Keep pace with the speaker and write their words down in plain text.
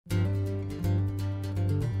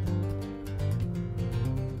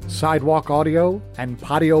Sidewalk Audio and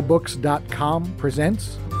PatioBooks.com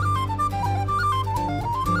presents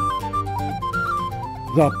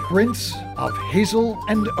The Prince of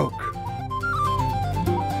Hazelandoak,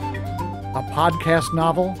 a podcast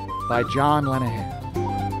novel by John Lenahan.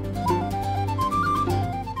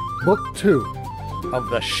 Book 2 of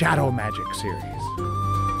the Shadow Magic series.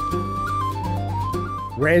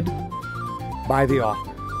 Read by the author.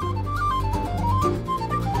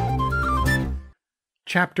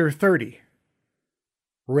 Chapter 30.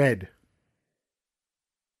 Red.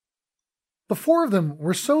 The four of them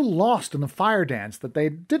were so lost in the fire dance that they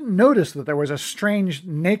didn't notice that there was a strange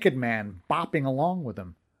naked man bopping along with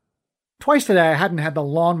them. Twice today I hadn't had the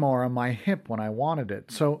lawnmower on my hip when I wanted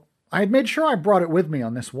it, so I had made sure I brought it with me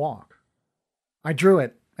on this walk. I drew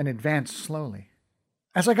it and advanced slowly.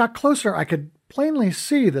 As I got closer, I could plainly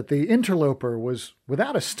see that the interloper was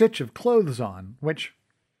without a stitch of clothes on, which,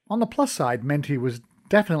 on the plus side, meant he was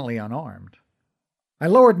definitely unarmed. I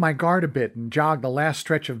lowered my guard a bit and jogged the last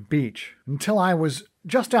stretch of beach until I was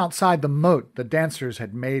just outside the moat the dancers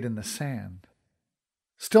had made in the sand.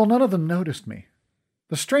 Still, none of them noticed me.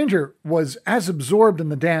 The stranger was as absorbed in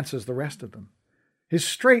the dance as the rest of them. His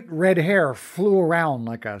straight red hair flew around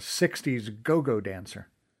like a 60s go-go dancer.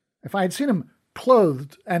 If I had seen him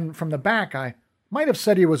clothed and from the back, I might have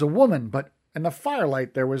said he was a woman, but in the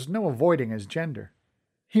firelight there was no avoiding his gender.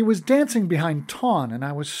 He was dancing behind Tawn, and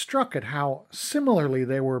I was struck at how similarly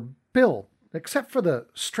they were built, except for the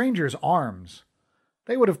stranger's arms.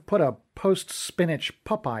 They would have put a post-spinach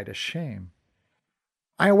Popeye to shame.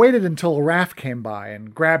 I waited until Raph came by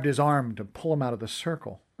and grabbed his arm to pull him out of the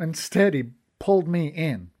circle. Instead, he pulled me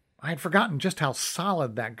in. I had forgotten just how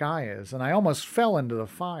solid that guy is, and I almost fell into the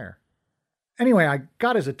fire. Anyway, I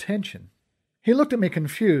got his attention. He looked at me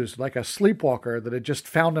confused, like a sleepwalker that had just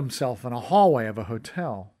found himself in a hallway of a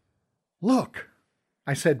hotel. "Look,"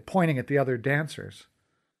 I said, pointing at the other dancers.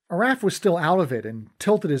 Araf was still out of it and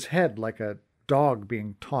tilted his head like a dog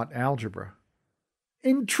being taught algebra.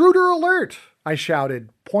 "Intruder alert!" I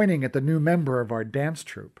shouted, pointing at the new member of our dance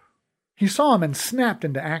troupe. He saw him and snapped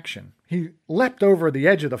into action. He leapt over the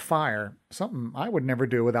edge of the fire, something I would never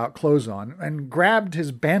do without clothes on, and grabbed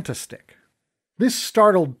his banta stick. This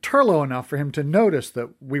startled Turlo enough for him to notice that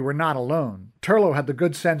we were not alone. Turlo had the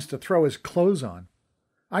good sense to throw his clothes on.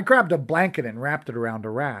 I grabbed a blanket and wrapped it around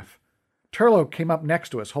Araf. Turlo came up next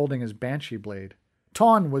to us holding his banshee blade.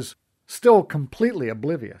 Tawn was still completely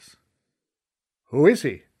oblivious. "Who is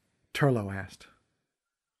he?" Turlo asked.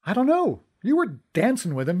 "I don't know. You were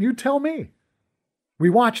dancing with him. You tell me." We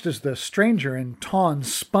watched as the stranger and Tawn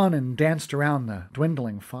spun and danced around the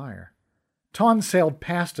dwindling fire. Tawn sailed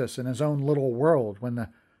past us in his own little world when the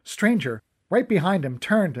stranger, right behind him,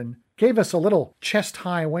 turned and gave us a little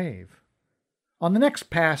chest-high wave. On the next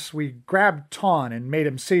pass, we grabbed Tawn and made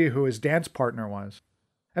him see who his dance partner was.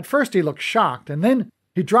 At first he looked shocked, and then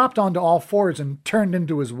he dropped onto all fours and turned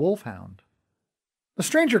into his wolfhound. The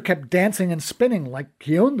stranger kept dancing and spinning like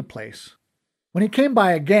he owned the place. When he came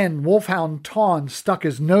by again, Wolfhound Tawn stuck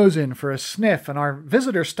his nose in for a sniff, and our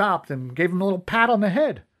visitor stopped and gave him a little pat on the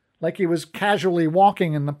head, like he was casually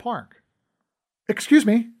walking in the park. "Excuse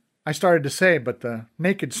me," I started to say, but the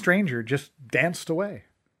naked stranger just danced away.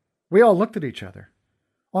 We all looked at each other.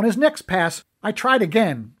 On his next pass, I tried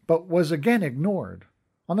again, but was again ignored.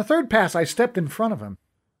 On the third pass, I stepped in front of him.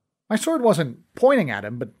 My sword wasn't pointing at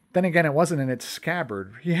him, but then again it wasn't in its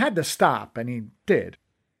scabbard. He had to stop, and he did.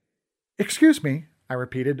 "Excuse me," I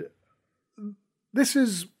repeated. "This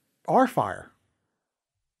is our fire."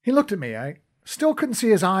 He looked at me. I still couldn't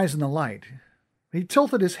see his eyes in the light. He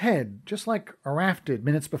tilted his head, just like Araf did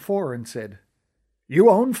minutes before, and said,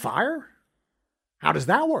 "You own fire? How does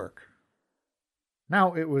that work?"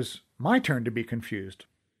 Now it was my turn to be confused.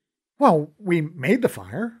 "Well, we made the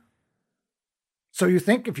fire." "So you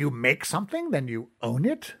think if you make something, then you own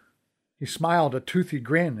it?" He smiled a toothy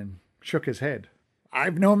grin and shook his head.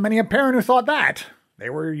 "I've known many a parent who thought that. They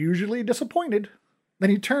were usually disappointed."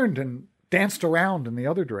 Then he turned and danced around in the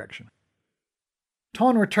other direction.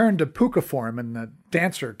 Tawn returned to puka form, and the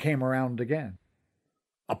dancer came around again.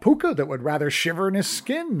 "A puka that would rather shiver in his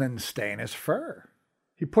skin than stay in his fur."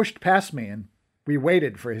 He pushed past me, and we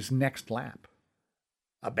waited for his next lap.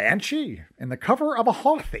 "A banshee in the cover of a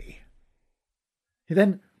hothy." He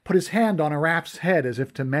then put his hand on Araf's head as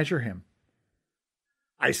if to measure him.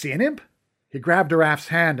 "I see an imp." He grabbed Araf's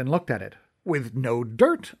hand and looked at it, with no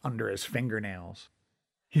dirt under his fingernails.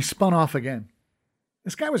 He spun off again.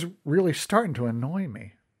 This guy was really starting to annoy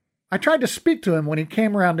me. I tried to speak to him when he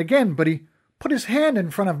came around again, but he put his hand in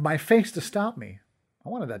front of my face to stop me. I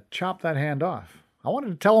wanted to chop that hand off. I wanted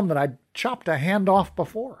to tell him that I'd chopped a hand off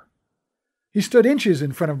before. He stood inches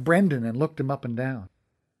in front of Brendan and looked him up and down.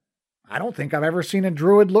 I don't think I've ever seen a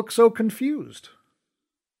druid look so confused.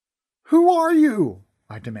 Who are you?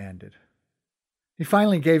 I demanded. He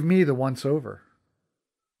finally gave me the once-over.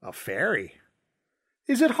 A fairy.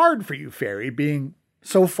 Is it hard for you, fairy, being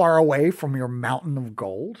so far away from your mountain of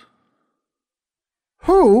gold?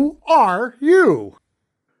 Who are you?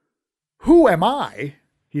 Who am I?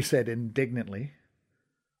 He said indignantly.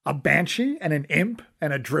 A banshee and an imp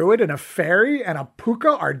and a druid and a fairy and a puka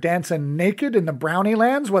are dancing naked in the brownie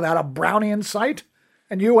lands without a brownie in sight?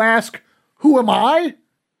 And you ask, who am I?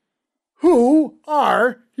 Who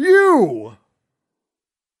are you?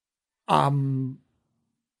 I'm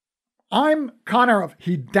Connor of...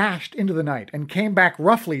 He dashed into the night and came back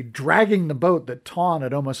roughly, dragging the boat that Tawn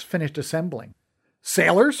had almost finished assembling.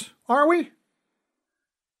 Sailors, are we?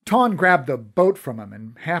 Tawn grabbed the boat from him,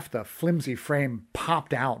 and half the flimsy frame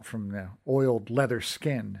popped out from the oiled leather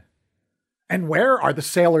skin. And where are the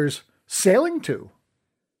sailors sailing to?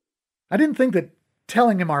 I didn't think that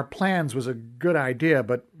telling him our plans was a good idea,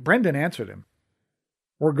 but Brendan answered him.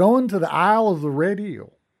 We're going to the Isle of the Red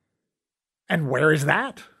Eel. And where is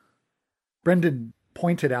that? Brendan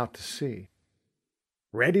pointed out to sea.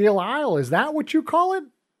 Red Eel Isle, is that what you call it?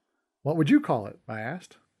 What would you call it? I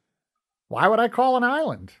asked. Why would I call an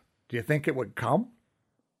island? Do you think it would come?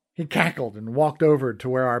 He cackled and walked over to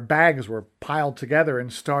where our bags were piled together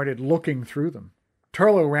and started looking through them.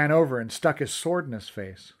 Turlo ran over and stuck his sword in his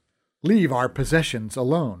face. Leave our possessions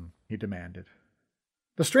alone, he demanded.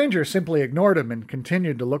 The stranger simply ignored him and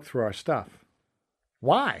continued to look through our stuff.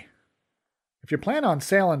 Why? If you plan on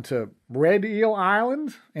sailing to Red Eel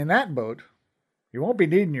Island in that boat, you won't be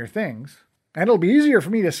needing your things. And it'll be easier for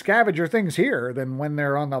me to scavenge your things here than when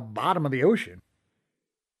they're on the bottom of the ocean.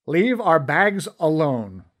 Leave our bags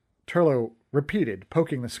alone, Turlo repeated,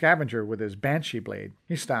 poking the scavenger with his banshee blade.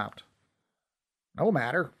 He stopped. No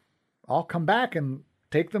matter. I'll come back and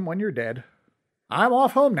take them when you're dead. I'm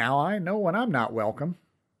off home now. I know when I'm not welcome.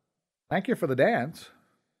 Thank you for the dance.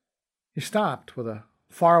 He stopped with a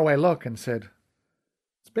faraway look and said,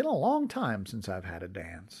 It's been a long time since I've had a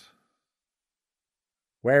dance.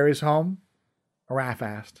 Where is home? Araf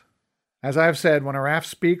asked. As I've said, when Araf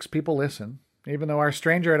speaks, people listen. Even though our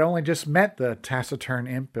stranger had only just met the taciturn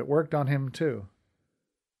imp, it worked on him too.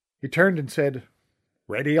 He turned and said,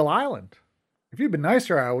 Red Eel Island. If you'd been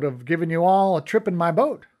nicer, I would have given you all a trip in my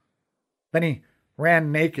boat. Then he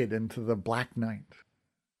ran naked into the black night.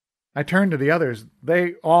 I turned to the others.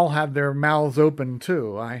 They all had their mouths open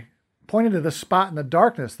too. I pointed to the spot in the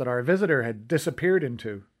darkness that our visitor had disappeared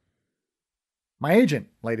into. My agent,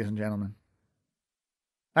 ladies and gentlemen.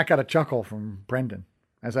 I got a chuckle from Brendan.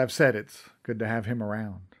 As I've said, it's good to have him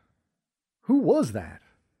around. Who was that?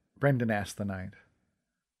 Brendan asked the knight.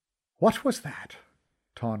 What was that?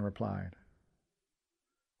 Tawn replied.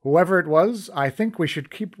 Whoever it was, I think we should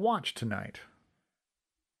keep watch tonight.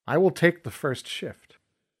 I will take the first shift.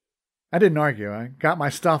 I didn't argue. I got my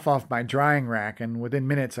stuff off my drying rack, and within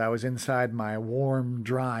minutes I was inside my warm,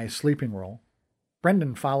 dry sleeping roll.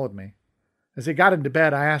 Brendan followed me. As he got into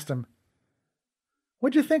bed, I asked him,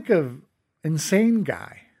 What'd you think of Insane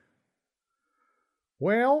Guy?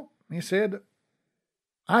 Well, he said,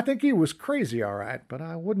 I think he was crazy all right, but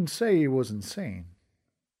I wouldn't say he was insane.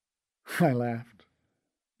 I laughed.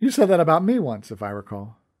 You said that about me once, if I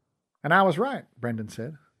recall. And I was right, Brendan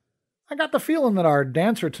said. I got the feeling that our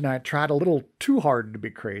dancer tonight tried a little too hard to be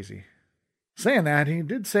crazy. Saying that, he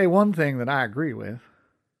did say one thing that I agree with.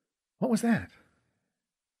 What was that?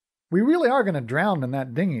 We really are going to drown in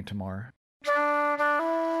that dinghy tomorrow.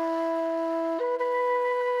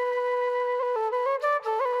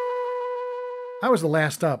 I was the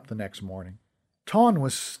last up the next morning. Tawn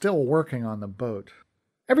was still working on the boat.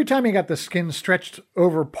 Every time he got the skin stretched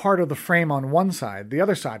over part of the frame on one side, the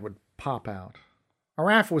other side would pop out.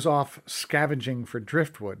 Araf was off scavenging for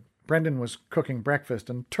driftwood. Brendan was cooking breakfast,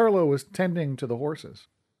 and Turlo was tending to the horses.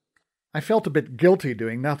 I felt a bit guilty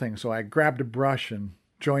doing nothing, so I grabbed a brush and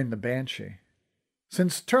joined the banshee.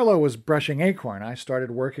 Since Turlo was brushing Acorn, I started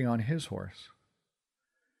working on his horse.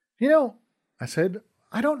 You know, I said,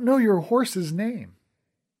 I don't know your horse's name.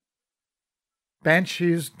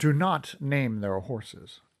 Banshees do not name their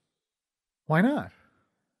horses. Why not?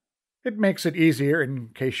 It makes it easier in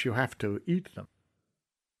case you have to eat them.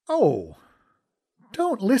 Oh,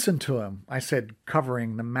 don't listen to him, I said,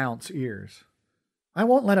 covering the mount's ears. I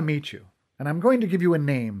won't let him eat you, and I'm going to give you a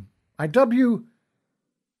name. I dub you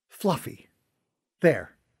Fluffy.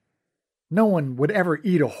 There. No one would ever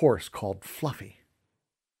eat a horse called Fluffy.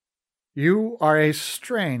 You are a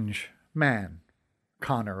strange man,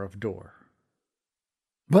 Connor of Dor.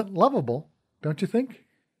 But lovable, don't you think?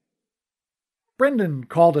 Brendan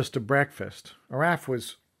called us to breakfast. Araf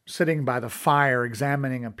was sitting by the fire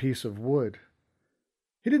examining a piece of wood.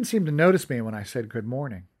 He didn't seem to notice me when I said good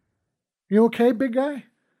morning. "You okay, big guy?"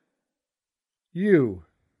 "You,"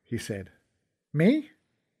 he said. "Me?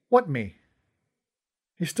 What me?"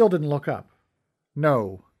 He still didn't look up.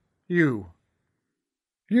 "No, you."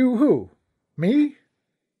 "You who? Me?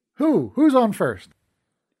 Who? Who's on first?"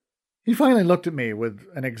 He finally looked at me with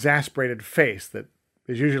an exasperated face that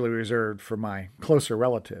is usually reserved for my closer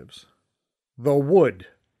relatives. "The wood,"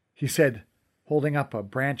 he said, holding up a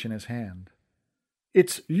branch in his hand.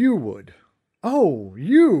 "It's you wood." "Oh,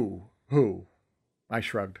 you who?" I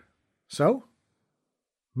shrugged. "So?"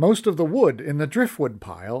 "Most of the wood in the driftwood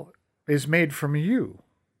pile is made from you."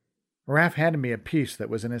 Raph handed me a piece that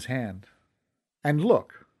was in his hand. "And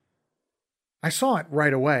look." I saw it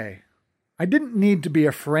right away. I didn't need to be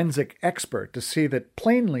a forensic expert to see that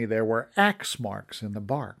plainly there were axe marks in the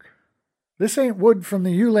bark. "This ain't wood from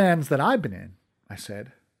the U-lands that I've been in," I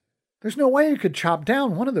said. "There's no way you could chop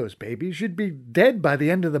down one of those babies. You'd be dead by the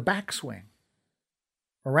end of the backswing."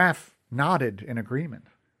 Raph nodded in agreement.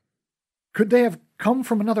 "Could they have come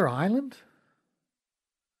from another island?"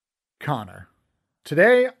 "Connor,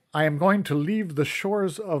 today I am going to leave the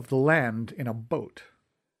shores of the land in a boat.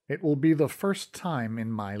 It will be the first time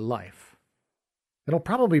in my life." "It'll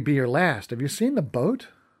probably be your last. Have you seen the boat?"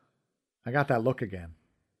 I got that look again.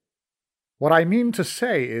 "What I mean to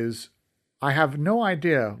say is, I have no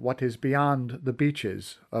idea what is beyond the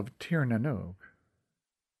beaches of Tirnanogue."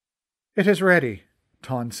 "It is ready,"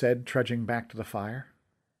 Tawn said, trudging back to the fire.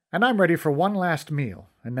 "And I'm ready for one last meal,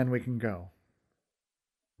 and then we can go."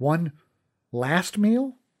 "One last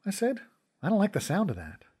meal?" I said. "I don't like the sound of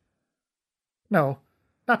that." "No,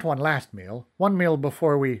 not one last meal. One meal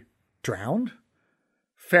before we drowned."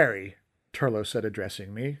 "Fairy," Turlo said,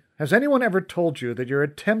 addressing me, "has anyone ever told you that your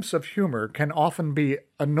attempts of humor can often be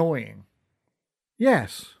annoying?"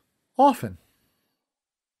 "Yes, often."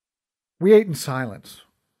 We ate in silence.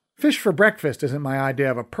 Fish for breakfast isn't my idea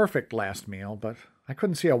of a perfect last meal, but I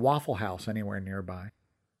couldn't see a Waffle House anywhere nearby.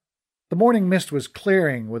 The morning mist was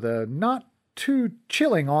clearing with a not too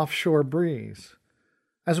chilling offshore breeze.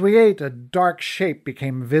 As we ate, a dark shape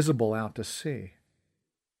became visible out to sea.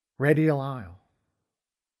 Radial Isle.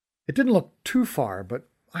 It didn't look too far, but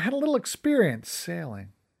I had a little experience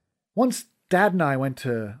sailing. Once Dad and I went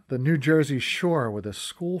to the New Jersey shore with a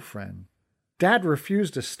school friend. Dad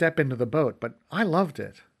refused to step into the boat, but I loved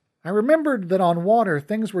it. I remembered that on water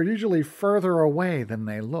things were usually further away than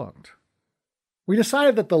they looked. We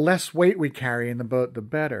decided that the less weight we carry in the boat, the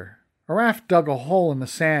better. Araf dug a hole in the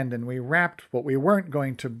sand and we wrapped what we weren't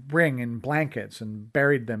going to bring in blankets and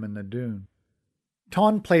buried them in the dune.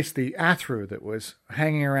 Tawn placed the athru that was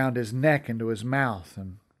hanging around his neck into his mouth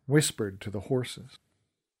and whispered to the horses.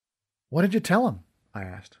 "What did you tell them?" I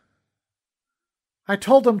asked. "I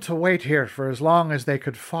told them to wait here for as long as they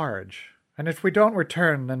could forage, and if we don't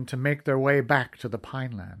return, then to make their way back to the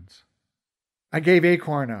Pinelands." I gave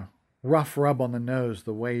Acorn a rough rub on the nose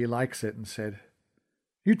the way he likes it and said,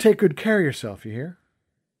 "You take good care of yourself, you hear?"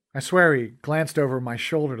 I swear he glanced over my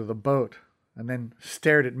shoulder to the boat and then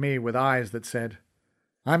stared at me with eyes that said,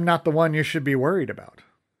 "I'm not the one you should be worried about."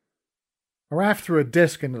 Araf threw a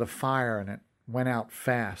disc into the fire and it went out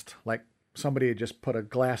fast, like somebody had just put a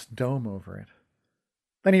glass dome over it.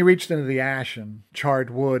 Then he reached into the ash and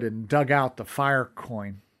charred wood and dug out the fire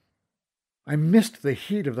coin. I missed the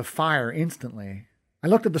heat of the fire instantly. I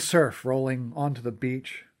looked at the surf rolling onto the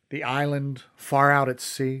beach, the island far out at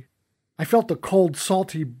sea. I felt the cold,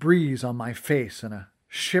 salty breeze on my face and a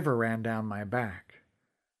shiver ran down my back.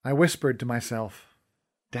 I whispered to myself,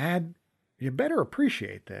 "Dad, you better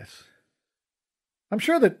appreciate this." I'm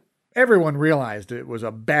sure that everyone realized it was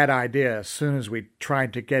a bad idea as soon as we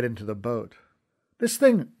tried to get into the boat. This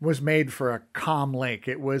thing was made for a calm lake.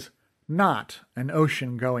 It was not an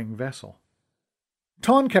ocean-going vessel.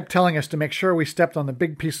 Tawn kept telling us to make sure we stepped on the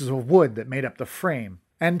big pieces of wood that made up the frame,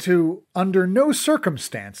 and to, under no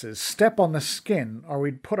circumstances, step on the skin or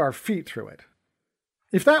we'd put our feet through it.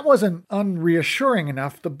 If that wasn't unreassuring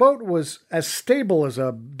enough, the boat was as stable as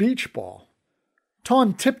a beach ball.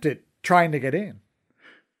 Tawn tipped it trying to get in.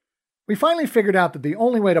 We finally figured out that the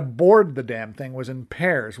only way to board the damn thing was in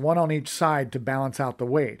pairs, one on each side to balance out the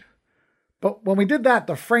weight. But when we did that,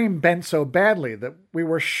 the frame bent so badly that we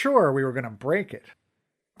were sure we were going to break it.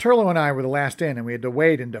 Turlo and I were the last in, and we had to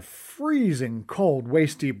wade into freezing cold,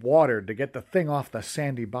 waist-deep water to get the thing off the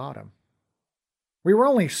sandy bottom. We were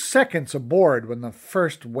only seconds aboard when the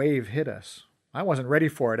first wave hit us. I wasn't ready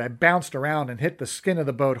for it. I bounced around and hit the skin of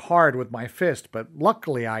the boat hard with my fist, but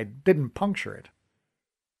luckily I didn't puncture it.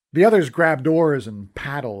 The others grabbed oars and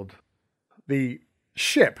paddled. The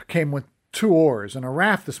ship came with 2 oars, and a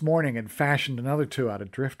raft this morning had fashioned another 2 out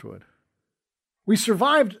of driftwood. We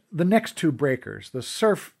survived the next 2 breakers. The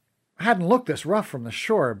surf hadn't looked this rough from the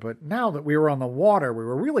shore, but now that we were on the water, we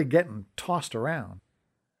were really getting tossed around.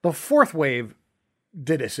 The 4th wave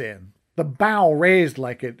did us in. The bow raised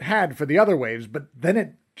like it had for the other waves, but then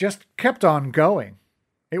it just kept on going.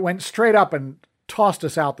 It went straight up and tossed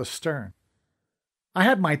us out the stern. I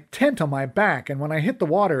had my tent on my back, and when I hit the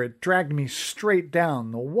water, it dragged me straight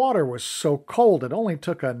down. The water was so cold, it only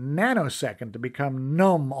took a nanosecond to become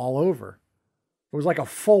numb all over. It was like a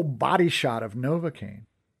full body shot of Novocaine.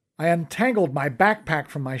 I untangled my backpack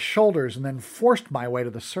from my shoulders and then forced my way to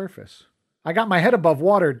the surface. I got my head above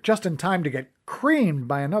water just in time to get creamed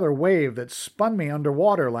by another wave that spun me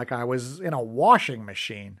underwater like I was in a washing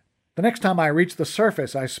machine. The next time I reached the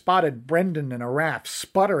surface, I spotted Brendan in a raft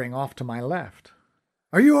sputtering off to my left.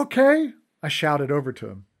 "Are you okay?" I shouted over to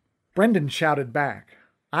him. Brendan shouted back,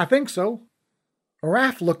 "I think so."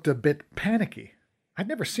 Araf looked a bit panicky. I'd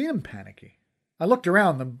never seen him panicky. I looked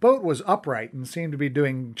around. The boat was upright and seemed to be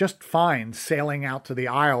doing just fine sailing out to the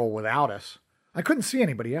isle without us. I couldn't see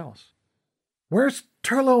anybody else. "Where's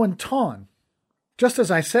Turlo and Tawn?" Just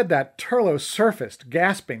as I said that, Turlo surfaced,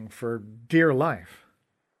 gasping for dear life.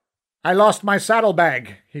 "I lost my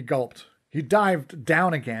saddlebag," he gulped. He dived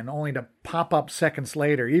down again, only to pop up seconds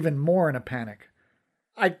later, even more in a panic.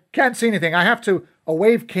 "I can't see anything. I have to—" A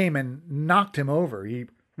wave came and knocked him over. He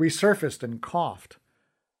resurfaced and coughed.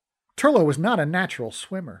 Turlo was not a natural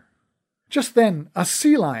swimmer. Just then, a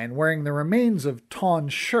sea lion wearing the remains of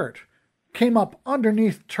Tawn's shirt came up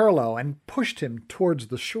underneath Turlo and pushed him towards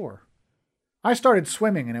the shore. I started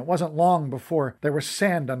swimming, and it wasn't long before there was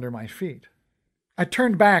sand under my feet. I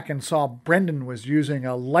turned back and saw Brendan was using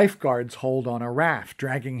a lifeguard's hold on a raft,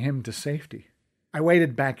 dragging him to safety. I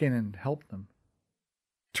waded back in and helped them.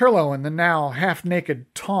 Turlo and the now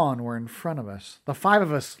half-naked Tawn were in front of us. The 5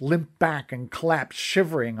 of us limped back and collapsed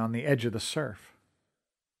shivering on the edge of the surf.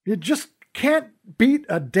 "You just can't beat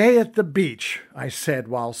a day at the beach," I said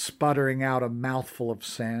while sputtering out a mouthful of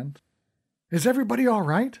sand. "Is everybody all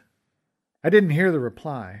right?" I didn't hear the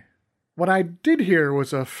reply. What I did hear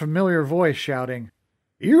was a familiar voice shouting,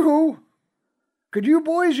 "Yoo-hoo! Could you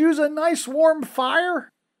boys use a nice warm fire?"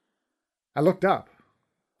 I looked up.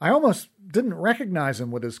 I almost didn't recognize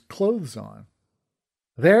him with his clothes on.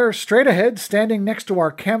 There, straight ahead, standing next to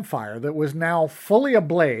our campfire that was now fully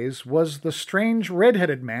ablaze, was the strange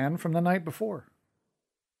red-headed man from the night before.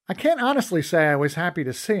 I can't honestly say I was happy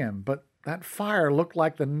to see him, but that fire looked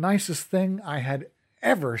like the nicest thing I had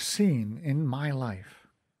ever seen in my life.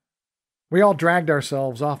 We all dragged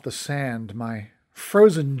ourselves off the sand. My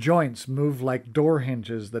frozen joints moved like door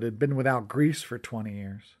hinges that had been without grease for 20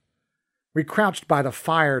 years. We crouched by the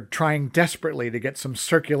fire, trying desperately to get some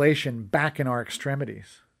circulation back in our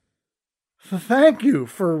extremities. "Thank you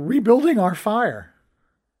for rebuilding our fire."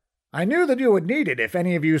 "I knew that you would need it if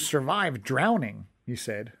any of you survived drowning," he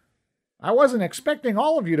said. "I wasn't expecting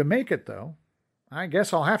all of you to make it, though. I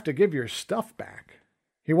guess I'll have to give your stuff back."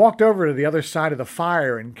 He walked over to the other side of the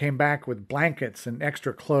fire and came back with blankets and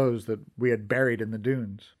extra clothes that we had buried in the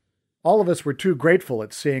dunes. All of us were too grateful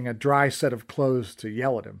at seeing a dry set of clothes to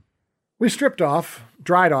yell at him. We stripped off,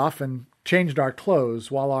 dried off, and changed our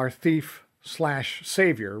clothes while our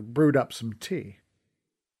thief/savior brewed up some tea.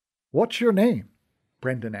 "What's your name?"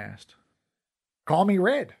 Brendan asked. "Call me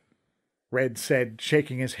Red," Red said,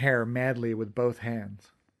 shaking his hair madly with both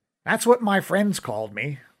hands. "That's what my friends called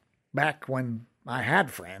me, back when I had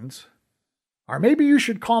friends. Or maybe you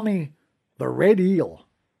should call me the Red Eel,"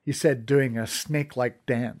 he said, doing a snake-like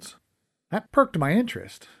dance. That perked my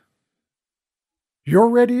interest. "You're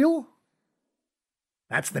Red Eel?"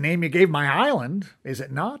 "That's the name you gave my island, is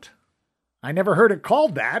it not? I never heard it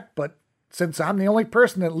called that, but since I'm the only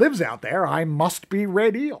person that lives out there, I must be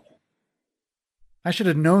Red Eel." I should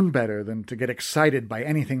have known better than to get excited by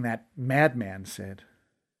anything that madman said.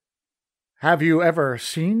 "Have you ever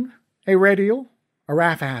seen a red eel?"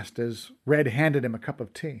 Araf asked as Red handed him a cup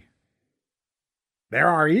of tea. "There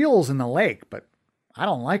are eels in the lake, but I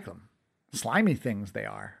don't like them. Slimy things they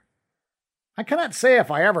are. I cannot say if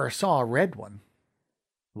I ever saw a red one.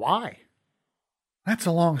 Why?" "That's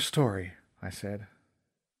a long story," I said.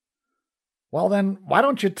 "Well then, why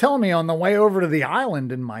don't you tell me on the way over to the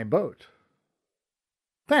island in my boat?"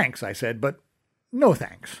 "Thanks," I said, "but no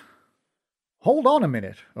thanks." "Hold on a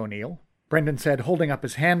minute, O'Neill," Brendan said, holding up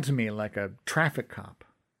his hand to me like a traffic cop.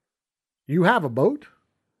 "You have a boat?"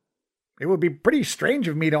 "It would be pretty strange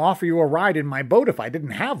of me to offer you a ride in my boat if I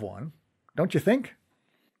didn't have one, don't you think?"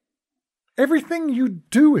 "Everything you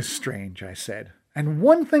do is strange," I said. "And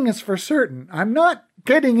one thing is for certain, I'm not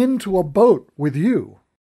getting into a boat with you.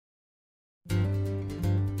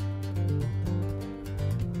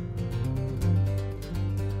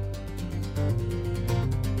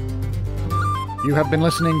 You have been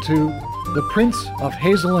listening to The Prince of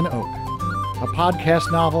Hazelandoak, a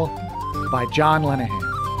podcast novel by John Lenahan.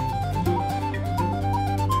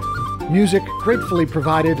 Music gratefully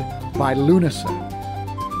provided by Lunasa.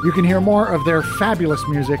 You can hear more of their fabulous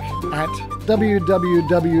music at www.lunasa.ie.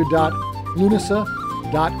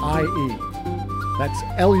 That's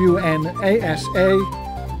LUNASA.IE.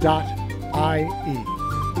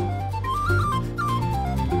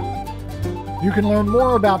 You can learn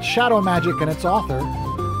more about shadow magic and its author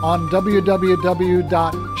on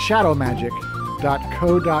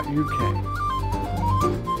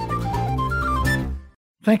www.shadowmagic.co.uk.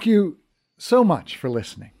 Thank you so much for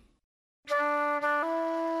listening.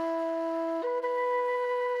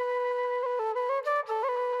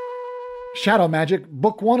 Shadow Magic,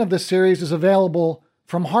 Book 1 of this series, is available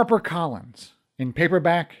from HarperCollins in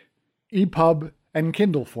paperback, EPUB, and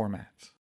Kindle formats.